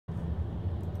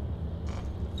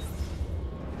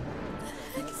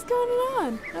going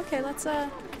on? Okay, let's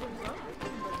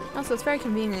Also, it's very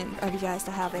convenient of you guys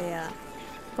to have a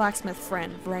blacksmith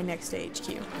friend right next to HQ.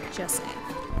 Just saying.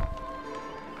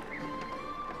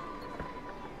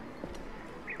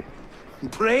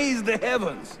 Praise the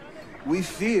heavens! We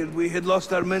feared we had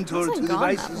lost our mentor to the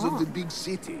vices of the big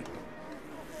city.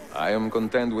 I am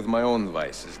content with my own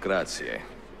vices, grazie.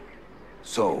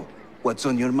 So, what's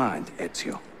on your mind,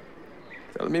 Ezio?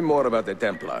 Tell me more about the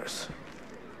Templars.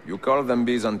 You call them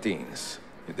Byzantines.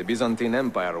 The Byzantine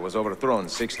Empire was overthrown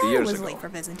 60 years ago. Was late for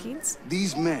Byzantines.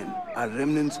 These men are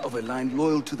remnants of a line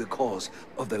loyal to the cause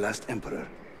of the last emperor,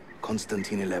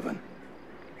 Constantine XI.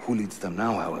 Who leads them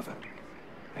now, however?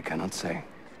 I cannot say.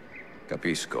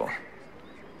 Capisco.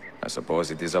 I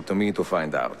suppose it is up to me to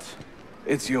find out.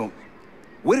 Ezio,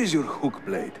 where is your hook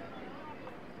blade?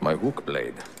 My hook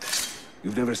blade?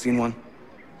 You've never seen one?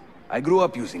 I grew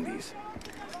up using these.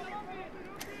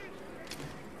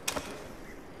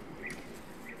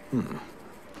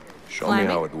 Show me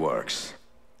how it works.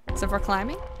 So for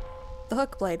climbing, the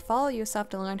hook blade. Follow yourself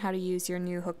to learn how to use your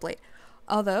new hook blade.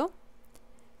 Although,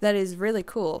 that is really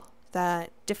cool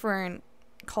that different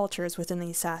cultures within the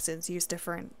assassins use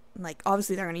different, like,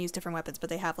 obviously they're going to use different weapons, but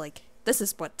they have, like, this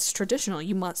is what's traditional,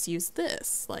 you must use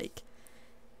this. Like,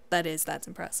 that's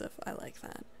impressive. I like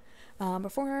that.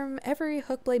 Perform every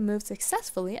hook blade move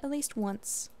successfully at least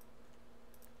once.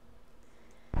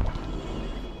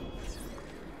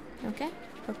 Okay,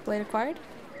 hook blade acquired.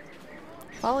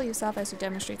 Follow yourself as it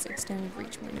demonstrates extended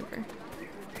reach maneuver.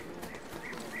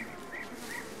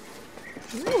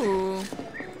 Ooh.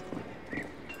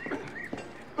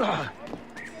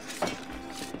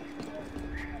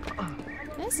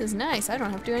 This is nice. I don't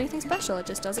have to do anything special. It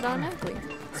just does it automatically.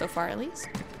 So far, at least.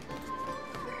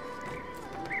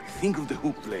 Think of the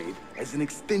hook blade as an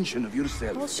extension of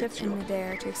yourself. Hold shift in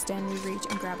midair to extend your reach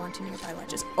and grab onto nearby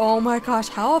ledges. Oh my gosh,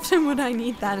 how often would I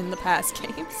need that in the past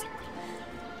games?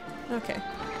 Okay.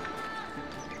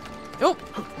 Oh!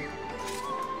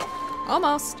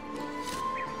 Almost.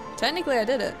 Technically, I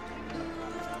did it.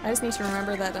 I just need to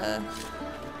remember that,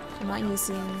 I'm not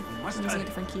using... I'm using a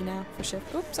different key now for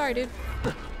shift. Oops, sorry, dude.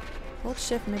 Hold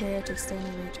shift midair to extend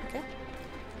your reach, okay?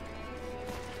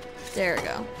 There we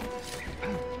go.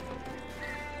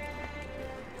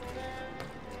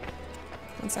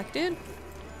 One sec, dude.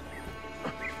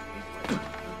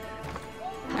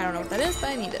 I don't know what that is, but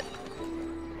I need it.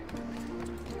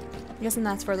 I'm guessing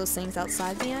that's for those things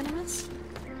outside the animus.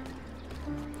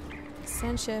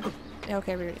 Send shift.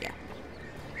 Okay, we're yeah.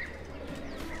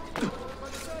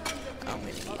 Oh,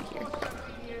 maybe need it here.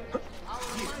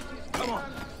 Come on.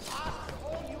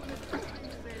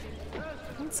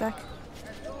 One sec.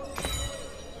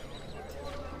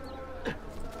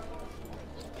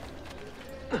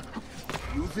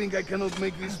 You think I cannot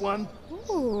make this one?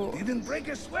 Ooh. Didn't break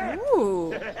a sweat.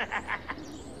 Ooh.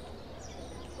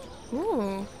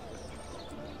 Ooh.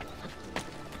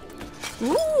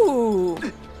 Ooh.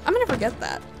 I'm gonna forget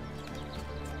that.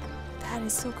 That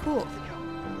is so cool.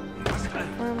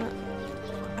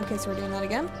 Okay, so we're doing that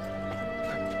again.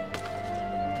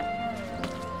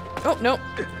 Oh, no.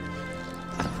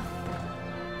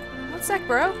 One sec,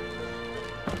 bro.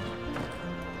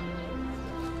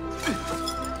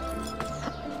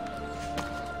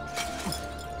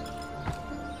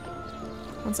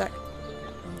 One sec.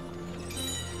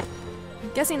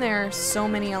 I'm guessing there are so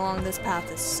many along this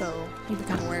path, so you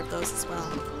become aware of those as well.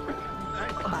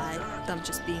 By them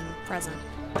just being present.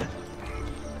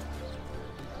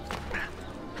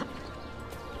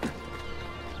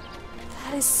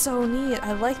 That is so neat.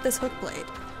 I like this hook blade.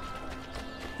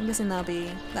 I'm guessing that'll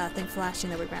be that thing flashing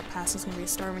that we ran past is gonna be a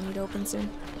star we need to open soon.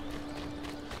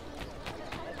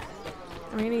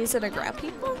 Are we gonna use it to grab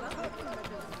people?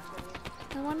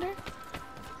 I wonder.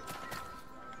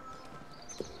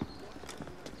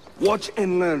 Watch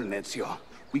and learn, Ezio.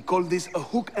 We call this a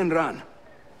hook and run.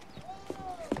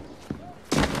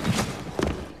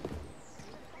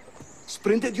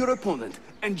 Sprint at your opponent,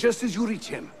 and just as you reach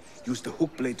him, use the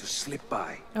hook blade to slip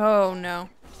by. Oh no.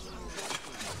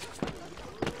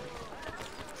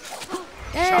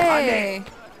 Hey!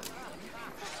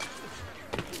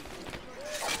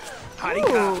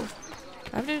 Ooh.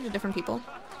 I have to do it to different people.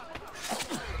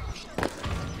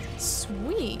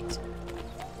 Sweet.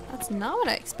 That's not what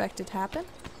I expected to happen.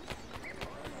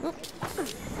 Oop.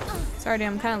 Sorry, dude,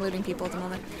 I'm kind of looting people at the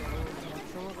moment.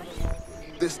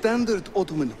 The standard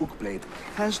Ottoman hook blade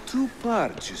has two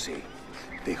parts, you see.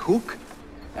 The hook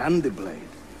and the blade.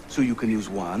 So you can use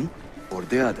one or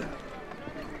the other.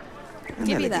 An Give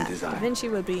me elegant that. design. Da Vinci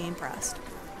would be impressed.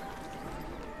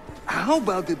 How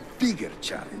about the bigger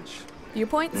challenge?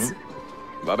 Viewpoints?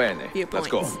 Va bene, let's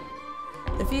go. Viewpoints.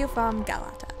 The view from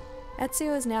Galata.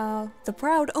 Ezio is now the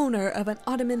proud owner of an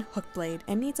Ottoman hook blade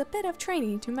and needs a bit of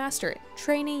training to master it.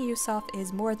 Training Yusuf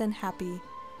is more than happy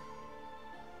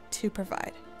to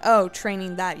provide. Oh,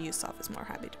 training that Yusuf is more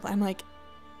happy to play. I'm like,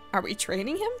 are we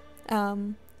training him?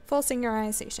 Full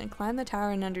synchronization. Climb the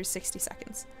tower in under 60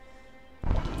 seconds.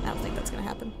 I don't think that's gonna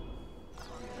happen.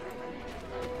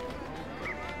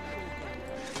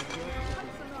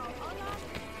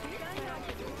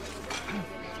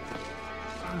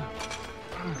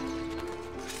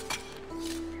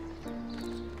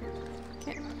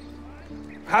 Okay.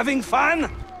 Having fun?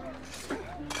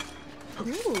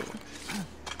 Ooh.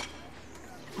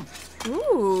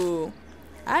 Ooh.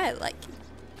 I like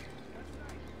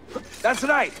it. That's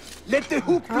right. Let the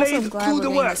hook Also, I'm blade glad do we're the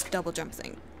getting work. this double jump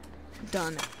thing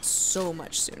done so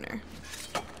much sooner.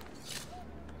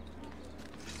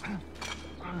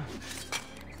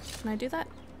 Can I do that?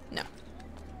 No.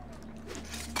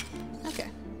 Okay.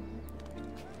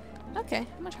 Okay,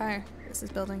 how much higher is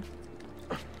this building?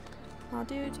 I'll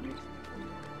do it.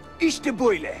 İşte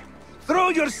böyle.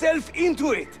 Throw yourself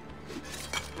into it.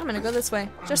 I'm gonna go this way,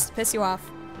 just to piss you off.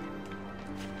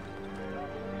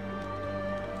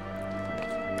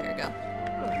 There we go.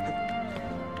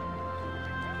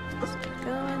 Just keep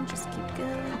going, just keep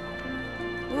going.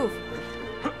 Oof.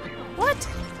 What?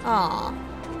 Aw.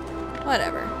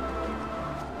 Whatever.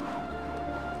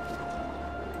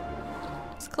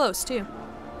 It's close, too.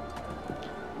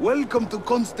 Welcome to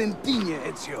Constantine,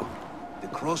 Ezio. The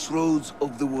crossroads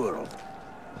of the world.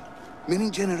 Many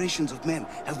generations of men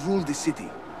have ruled the city,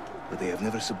 but they have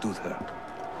never subdued her.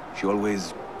 She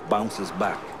always bounces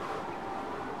back.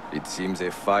 It seems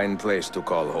a fine place to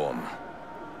call home.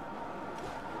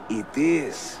 It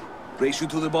is. Race you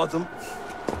to the bottom?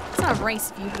 It's not a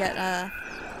race if you get,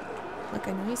 Look,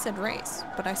 I know you said race,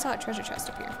 but I saw a treasure chest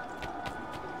up here.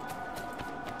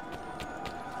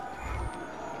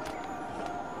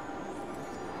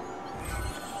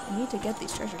 I need to get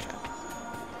these treasure chests.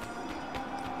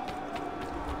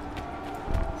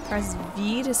 Press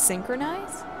V to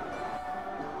synchronize?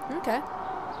 Okay.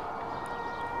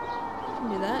 Can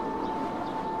do that.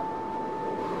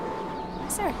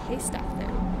 Is there a haystack there?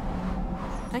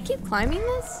 Can I keep climbing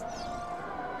this?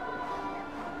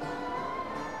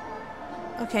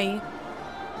 Okay.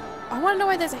 I want to know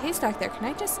why there's a haystack there. Can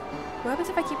I just... What happens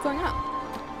if I keep going up?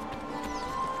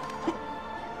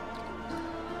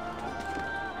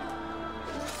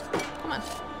 Come on.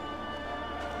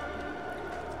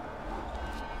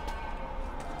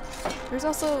 There's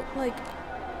also, like...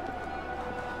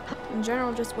 in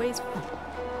general, just ways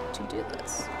to do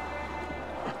this.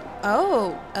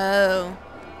 Oh! Oh.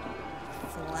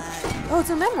 Flag. Oh,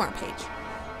 it's a memoir page.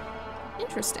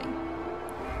 Interesting.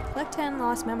 Collect 10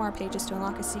 lost memoir pages to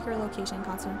unlock a secret location.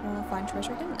 Constantine will find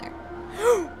treasure hidden there.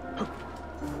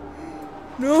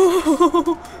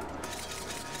 No!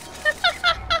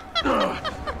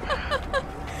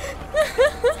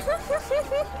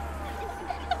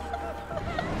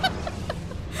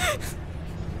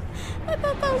 I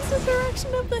thought that was the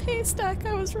direction of the haystack.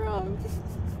 I was wrong.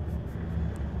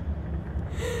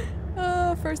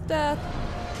 Oh, first death.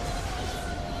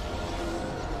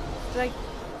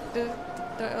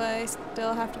 Do I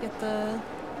still have to get the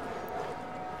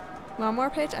memoir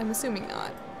page? I'm assuming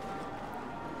not.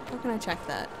 How can I check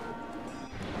that?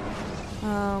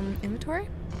 Inventory?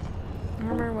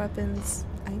 Armor, weapons,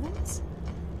 items?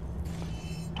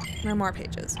 Memoir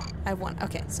pages. I have one.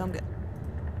 Okay, so I'm good.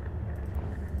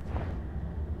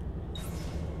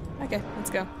 Okay, let's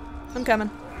go. I'm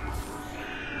coming.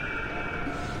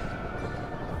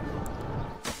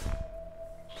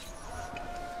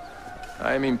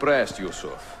 I'm impressed,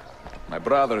 Yusuf. My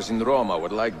brothers in Roma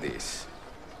would like this.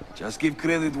 Just give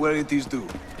credit where it is due.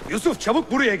 Yusuf, çabuk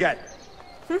buraya gel.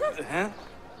 Huh?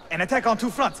 An attack on two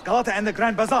fronts, Galata and the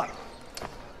Grand Bazaar.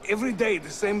 Every day,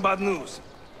 the same bad news.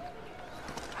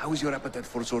 How is your appetite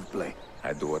for swordplay?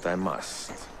 I do what I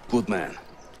must. Good man.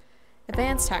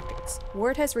 Advanced tactics.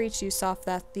 Word has reached Yusuf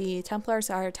that the Templars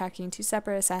are attacking two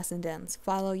separate assassin dens.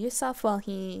 Follow Yusuf while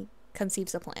he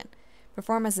conceives a plan.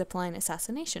 Perform a zipline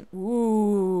assassination.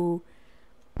 Ooh.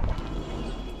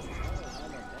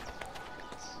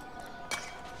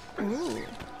 Ooh.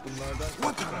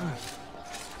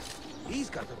 He's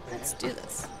got the Let's do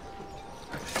this.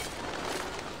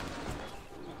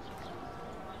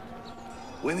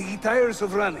 When he tires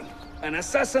of running, an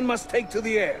assassin must take to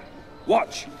the air.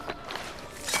 Watch.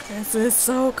 This is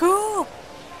so cool.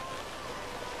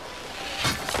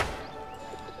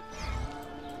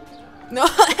 No,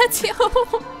 Ezio.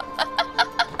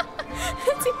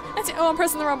 Ezio. Oh, I'm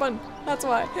pressing the wrong button. That's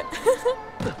why.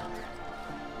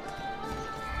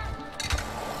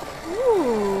 Ooh.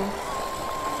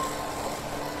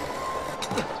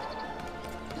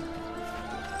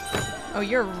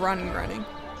 you're running.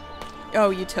 Oh,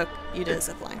 you did a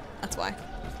zip line. That's why.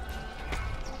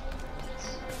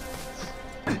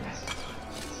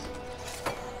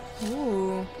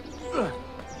 Ooh.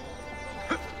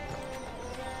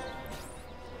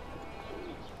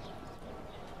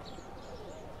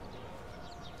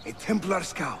 A Templar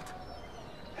scout.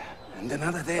 And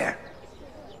another there.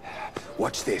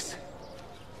 Watch this.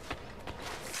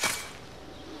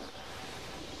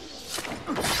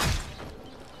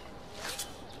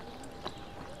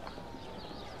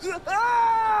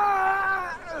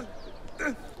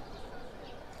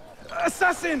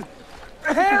 Assassin!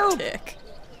 Help! Dick.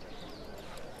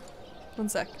 One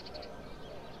sec.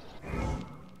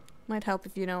 Might help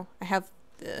if you know I have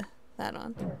that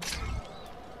on.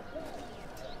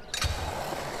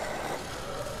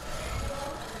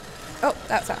 Oh,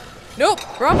 that's out.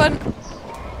 Nope, wrong button.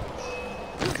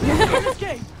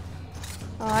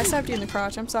 Oh, I stabbed you in the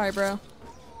crotch. I'm sorry, bro.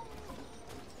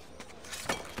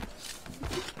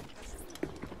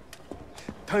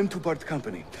 Time to part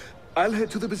company. I'll head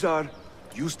to the bazaar.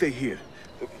 You stay here.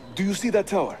 Do you see that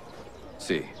tower?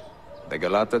 See, the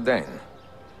Galata Dane.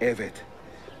 Evet.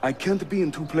 I can't be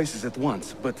in two places at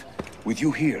once, but with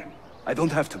you here, I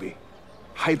don't have to be.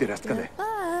 Haydi rastgele.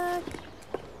 Fuck.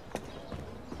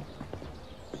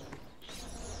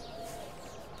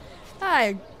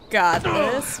 I got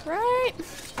this, right?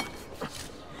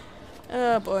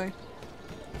 Oh boy.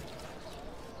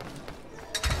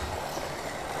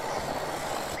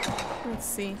 Let's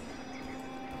see.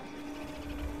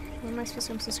 Where am I supposed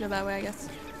to? I'm supposed to go that way, I guess.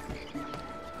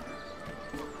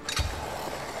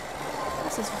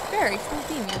 This is very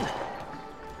convenient.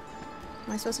 Am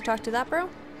I supposed to talk to that bro?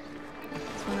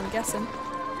 That's what I'm guessing.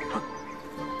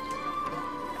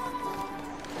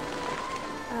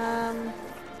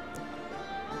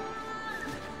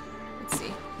 Let's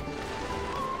see.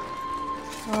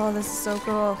 Oh, this is so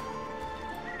cool.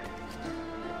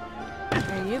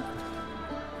 Are you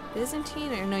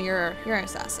Byzantine or no? You're an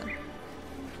assassin.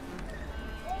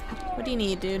 What do you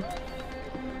need, dude?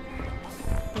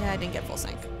 Yeah, I didn't get full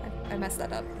sync. I messed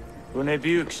that up.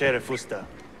 Bunebuk, Sheriff Usta.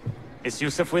 Is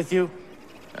Yusuf with you?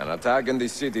 An attack in the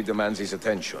city demands his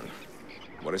attention.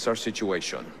 What is our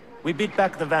situation? We beat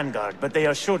back the Vanguard, but they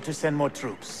are sure to send more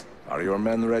troops. Are your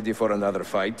men ready for another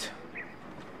fight?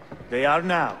 They are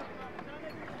now.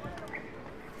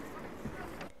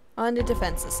 On the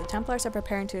defenses, the Templars are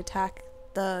preparing to attack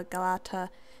the Galata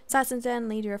Assassins and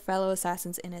lead your fellow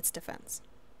assassins in its defense.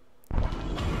 Oh, yeah,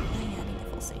 I didn't get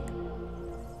full sync.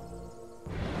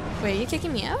 Wait, are you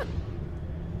kicking me out?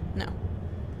 No.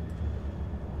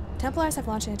 Templars have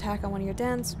launched an attack on one of your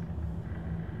dens.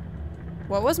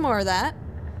 What was more of that?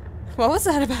 What was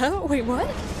that about? Wait, what?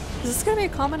 Is this gonna be a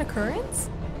common occurrence?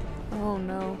 Oh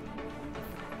no.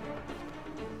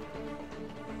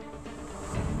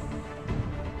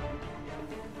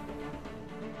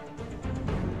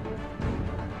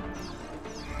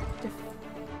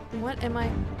 What am I?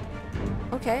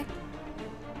 Okay.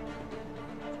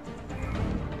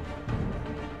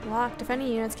 Locked. Defending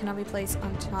units cannot be placed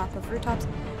on top of rooftops.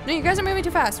 No, you guys are moving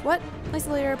too fast. What? Place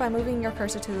the leader by moving your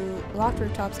cursor to locked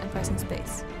rooftops and pressing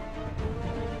space.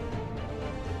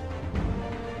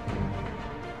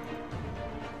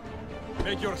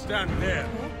 Make your stand there.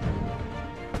 Okay.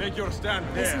 Make your stand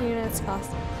Placing there. units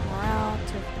cost morale.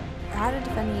 To add a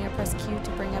defending unit, press Q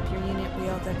to bring up your unit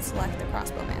wheel, then select the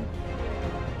crossbowman.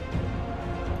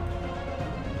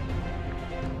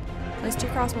 Place 2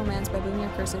 crossbowmen by moving your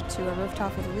cursor to a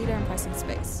rooftop with a leader and pressing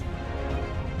space.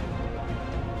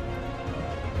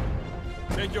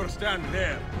 Make your stand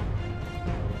there.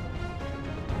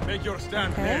 Make your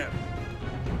stand Okay. there.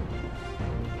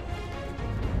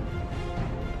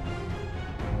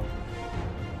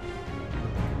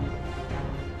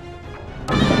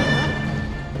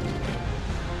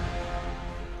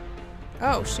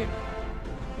 Oh, shoot.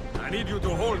 I need you to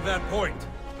hold that point.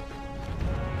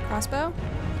 Crossbow?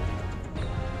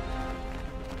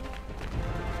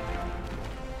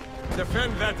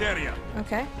 Defend that area.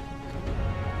 Okay.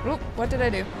 Oop, what did I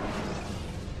do?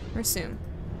 Resume.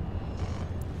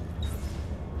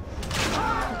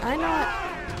 Can I not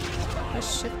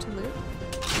push shift to loot?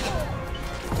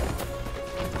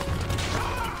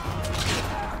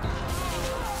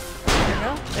 There we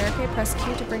go. Barricade, press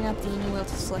Q to bring up the unit wheel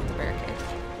to select the barricade.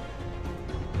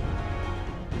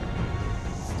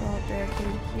 Install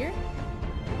barricade here.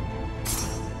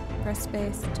 Press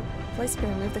space to place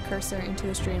and move the cursor into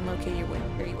a tree and locate your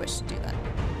where you wish to do that.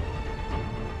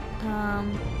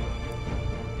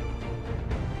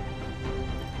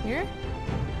 Here?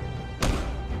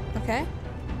 Okay.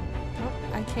 Oh,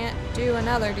 I can't do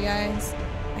another, guys.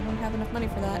 I don't have enough money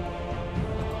for that.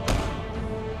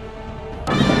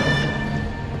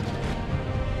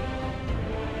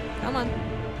 Come on.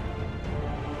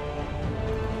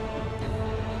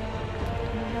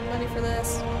 No money for this.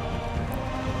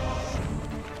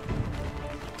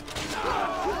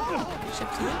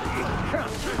 Shift to it.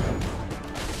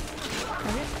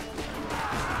 Okay.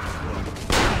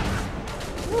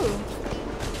 Ooh.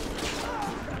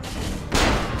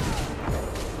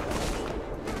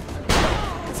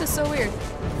 This is so weird.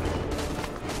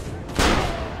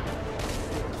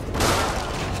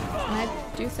 Can I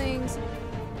do things?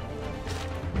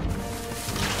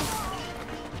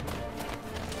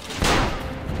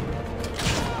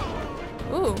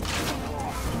 Ooh.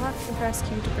 I'll have to press Q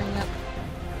to bring up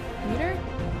meter.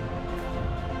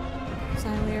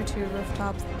 Sign layer to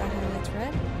rooftop that highlights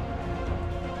red.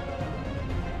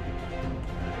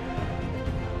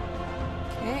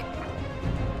 Okay.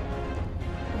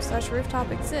 Such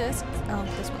rooftop exists. Oh,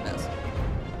 this one does.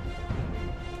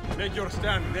 Make your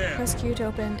stand there. Press Q to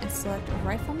open and select a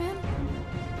rifleman.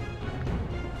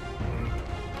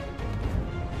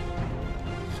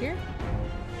 Here.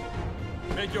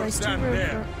 Make your Place two stand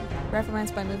there.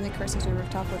 riflemans by moving the cursor to the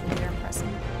rooftop with the meter and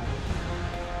pressing.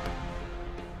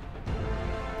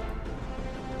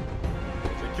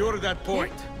 Secure that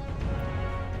point.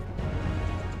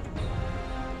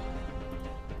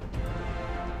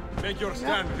 Make your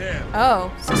stand there. Oh,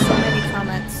 so many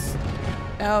comments.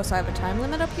 Oh, so I have a time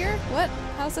limit up here? What?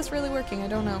 How's this really working? I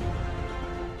don't know.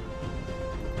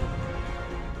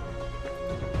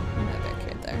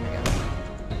 Okay, there we go.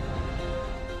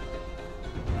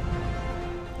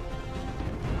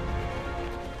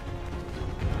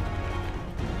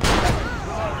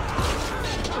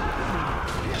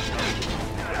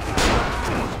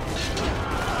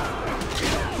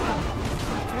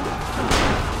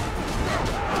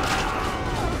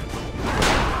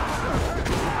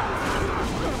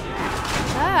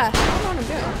 Ah, I don't know what I'm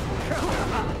doing.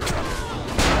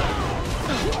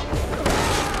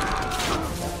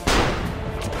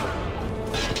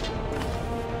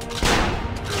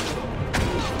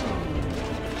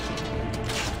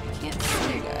 Can't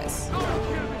see you guys.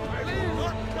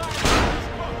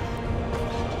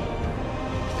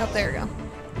 Oh, there we go.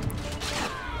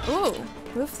 Ooh,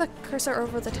 move the cursor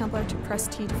over the Templar to press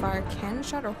T to fire a cannon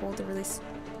shot or hold the release.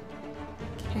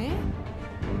 Okay.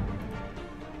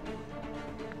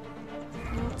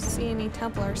 I don't see any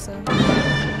Templar, so.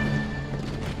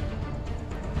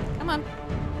 Come on.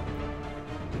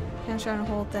 Cannon shot and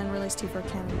hold, then release T for a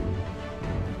cannon.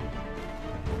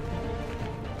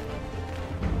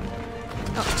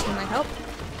 Oh, T might help.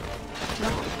 No.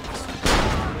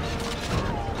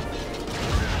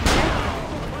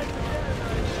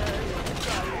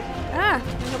 Ah! I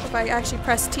hope if I actually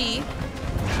press T.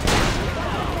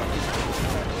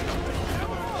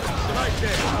 Right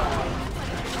there.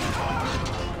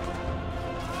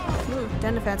 Ooh,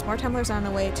 den defense. More Templars on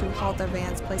the way to halt their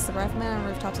vans. Place the riflemen on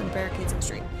rooftops and barricades in the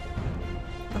street.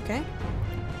 Okay.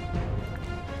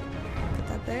 Put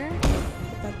that there.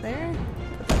 Put that there.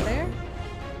 Put that there.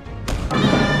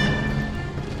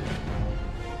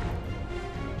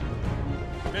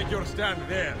 Make your stand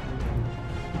there.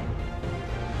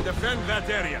 Defend that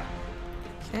area.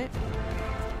 Okay.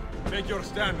 Make your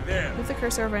stand there. Move the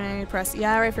cursor over and enemy press.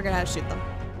 Yeah, I already figured out how to shoot them.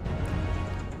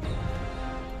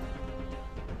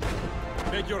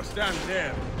 Make your stand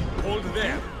there. Hold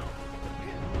there.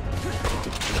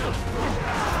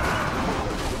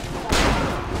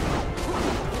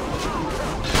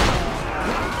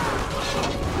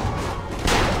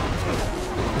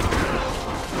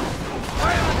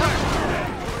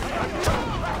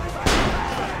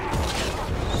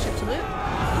 Shift to loot.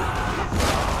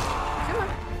 Come on.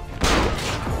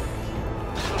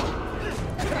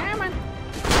 Come on.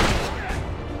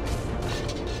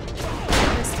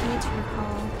 Press T to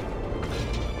recall.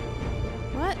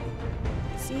 What?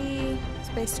 C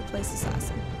space to place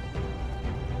assassin.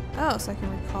 Oh, so I can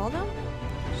recall them?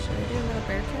 Should I do another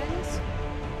barricade, I guess?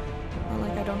 Well,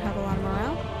 like I don't have a lot of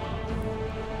morale.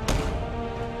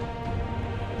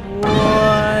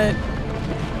 What?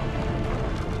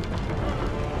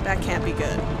 That can't be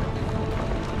good.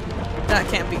 That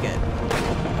can't be good.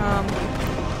 Come on.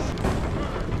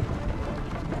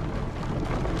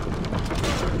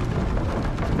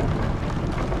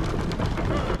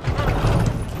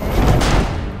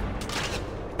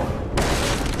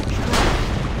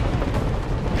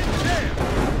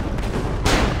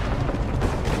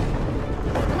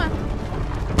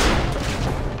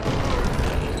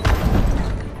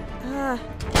 Ah.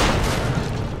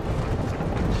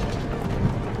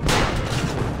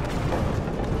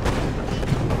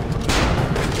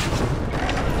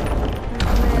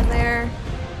 Come in there.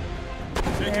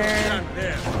 Make your There. stand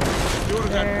there. Secure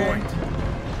that There. point.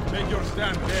 Make your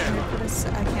stand there.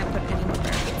 I can't put any more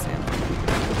barricades in.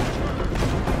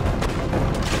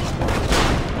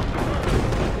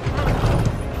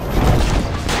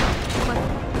 Come on.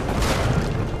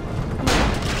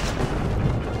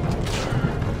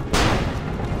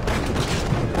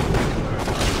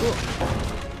 Cool.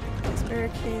 This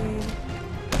barricade.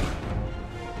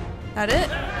 That it?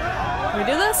 Can we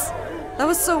do this? That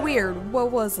was so weird.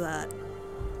 What was that?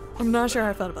 I'm not sure how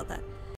I felt about that.